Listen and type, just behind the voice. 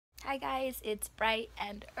Hi guys, it's bright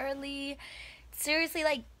and early. Seriously,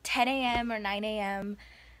 like 10 a.m. or 9 a.m.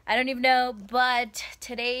 I don't even know, but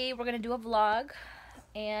today we're gonna do a vlog,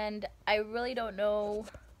 and I really don't know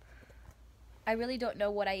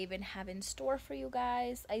what I even have in store for you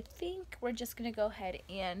guys. I think we're just gonna go ahead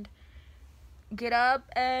and get up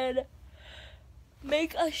and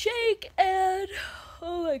make a shake and,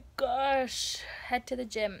 oh my gosh, head to the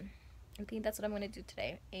gym. I think that's what I'm gonna do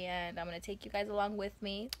today, and I'm gonna take you guys along with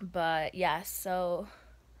me. But yeah, so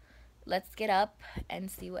let's get up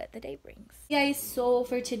and see what the day brings. Guys, so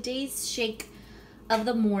for today's shake of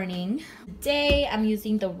the morning, today I'm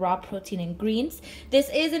using the raw protein and greens. This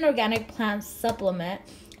is an organic plant supplement,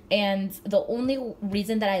 and the only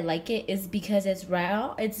reason that I like it is because it's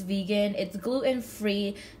raw, it's vegan, it's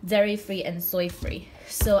gluten-free, dairy-free, and soy-free.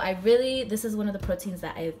 So this is one of the proteins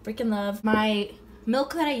that I freaking love. My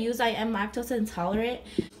milk that I use, I am lactose intolerant.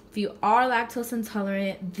 If you are lactose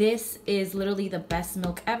intolerant, this is literally the best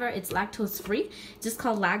milk ever. It's lactose free, just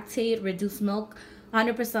called Lactate Reduced Milk,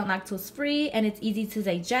 100% lactose free, and it's easy to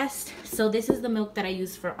digest. So this is the milk that I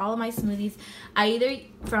use for all of my smoothies. I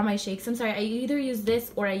either use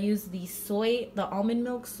this or I use the almond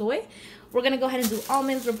milk soy. We're gonna go ahead and do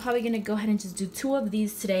almonds. We're probably gonna go ahead and just do 2 of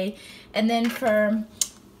these today. And then for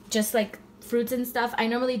just like fruits and stuff, I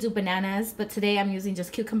normally do bananas, but today I'm using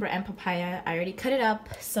just cucumber and papaya. I already cut it up,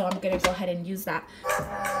 so I'm gonna go ahead and use that.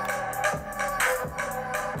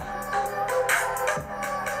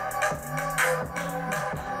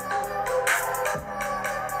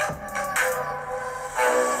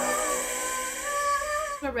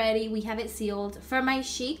 We're ready. We have it sealed. For my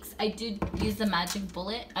shakes, I do use the Magic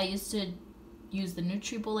Bullet. I used to use the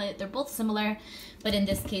NutriBullet. They're both similar, but in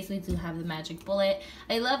this case we do have the Magic Bullet.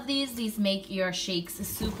 I love these. These make your shakes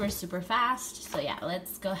super fast. So yeah,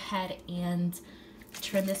 let's go ahead and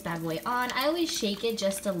turn this bad boy on. I always shake it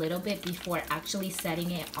just a little bit before actually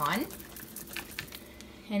setting it on,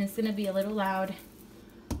 and it's gonna be a little loud,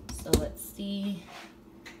 so let's see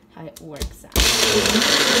how it works out.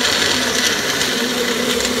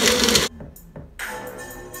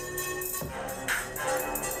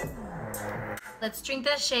 Let's drink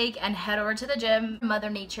this shake and head over to the gym. Mother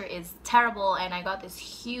Nature is terrible, and I got this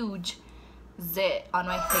huge zit on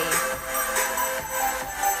my face.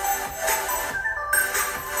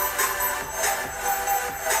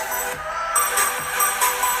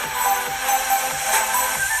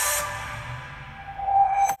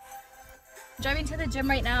 Driving to the gym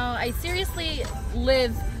right now. I seriously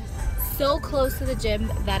live so close to the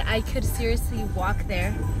gym that I could seriously walk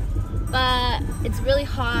there, but it's really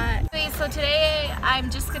hot. Okay, so today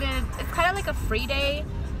it's kind of like a free day,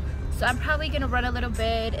 so I'm probably gonna run a little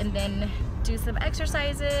bit and then do some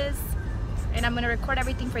exercises, and I'm gonna record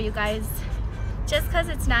everything for you guys just because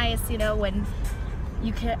it's nice, you know, when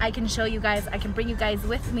I can show you guys, I can bring you guys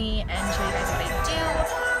with me and show you guys what I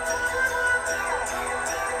do.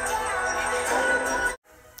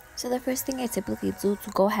 So the first thing I typically do to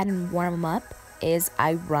go ahead and warm up is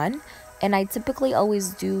I run, and I typically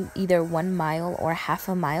always do either 1 mile or half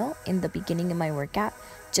a mile in the beginning of my workout,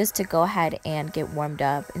 just to go ahead and get warmed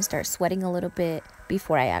up and start sweating a little bit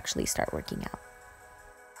before I actually start working out.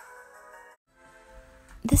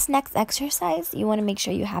 This next exercise, you want to make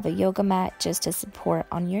sure you have a yoga mat just to support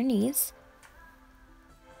on your knees.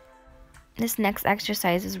 This next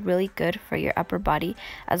exercise is really good for your upper body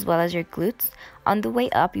as well as your glutes. On the way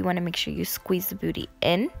up, you want to make sure you squeeze the booty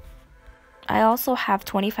in. I also have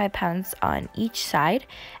 25 pounds on each side,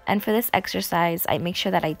 and for this exercise, I make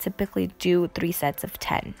sure that I typically do 3 sets of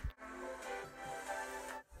 10.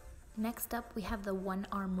 Next up, we have the 1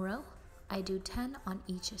 arm row. I do 10 on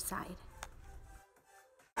each side.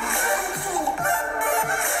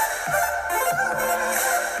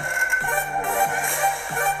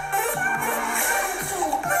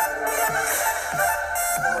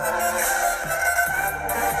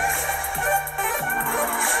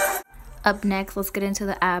 Up next, let's get into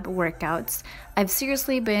the ab workouts. I've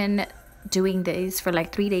seriously been doing these for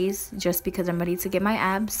like 3 days just because I'm ready to get my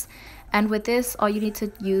abs. And with this, all you need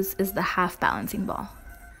to use is the half balancing ball.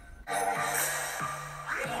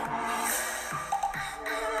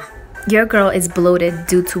 Your girl is bloated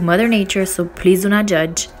due to Mother Nature, so please do not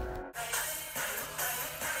judge.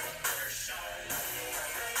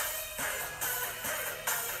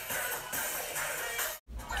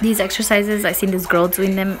 These exercises, I've seen this girl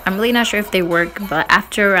doing them. I'm really not sure if they work, but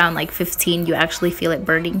after around like 15, you actually feel it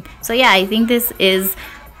burning. So yeah, I think this is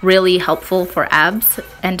really helpful for abs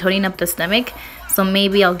and toning up the stomach. So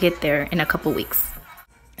maybe I'll get there in a couple weeks.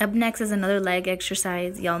 Up next is another leg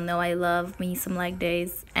exercise. Y'all know I love me some leg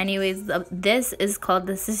days. Anyways, this is called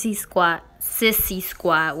the sissy squat. sissy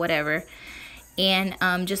squat, whatever.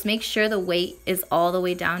 And just make sure the weight is all the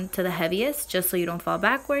way down to the heaviest, just so you don't fall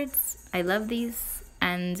backwards. I love these.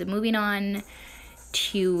 And moving on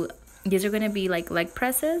to, these are going to be like leg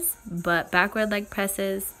presses, but backward leg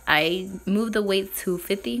presses. I move the weight to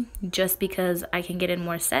 50 just because I can get in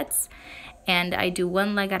more sets. And I do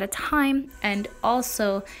one leg at a time, and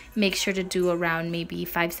also make sure to do around maybe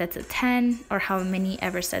 5 sets of 10 or how many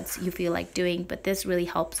ever sets you feel like doing, but this really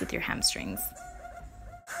helps with your hamstrings.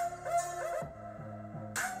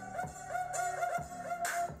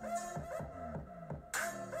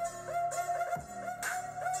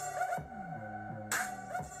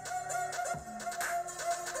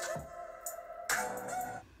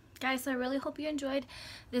 Guys, so I really hope you enjoyed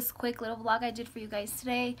this quick little vlog I did for you guys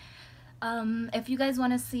today. If you guys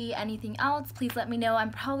want to see anything else, please let me know.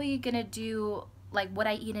 I'm probably gonna do like what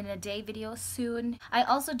I eat in a day video soon. I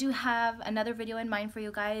also do have another video in mind for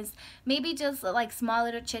you guys, maybe just like small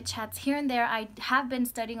little chit chats here and there. I have been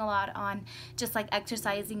studying a lot on just like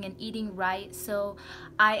exercising and eating right, so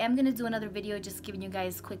I am gonna do another video just giving you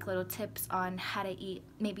guys quick little tips on how to eat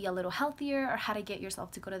maybe a little healthier, or how to get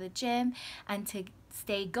yourself to go to the gym and to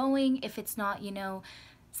stay going. If it's not, you know,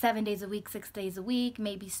 7 days a week, 6 days a week,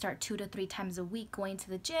 maybe start 2 to 3 times a week going to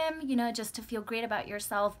the gym, you know, just to feel great about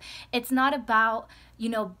yourself. It's not about, you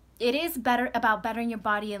know, it is about bettering your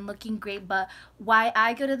body and looking great, but why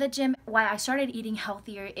I go to the gym, why I started eating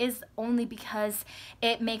healthier, is only because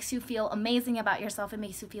it makes you feel amazing about yourself. It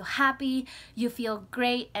makes you feel happy, you feel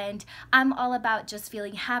great, and I'm all about just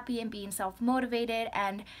feeling happy and being self-motivated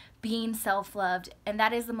and being self-loved, and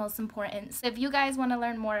that is the most important. So if you guys want to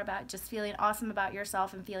learn more about just feeling awesome about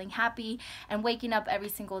yourself and feeling happy and waking up every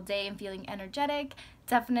single day and feeling energetic,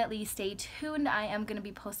 definitely stay tuned. I am going to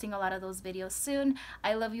be posting a lot of those videos soon.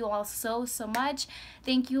 I love you all so much.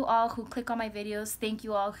 Thank you all who click on my videos. Thank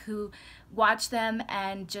you all who watch them,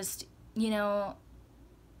 and just, you know,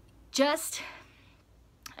 just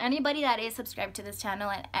anybody that is subscribed to this channel,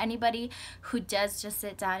 and anybody who does just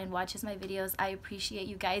sit down and watches my videos. I appreciate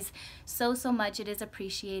you guys so much. It is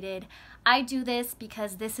appreciated. I do this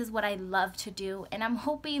because this is what I love to do, and I'm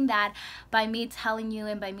hoping that by me telling you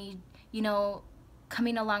and by me, you know,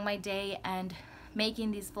 coming along my day and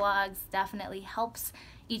making these vlogs definitely helps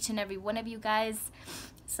each and every one of you guys.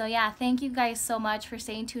 So yeah, thank you guys so much for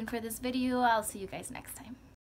staying tuned for this video. I'll see you guys next time.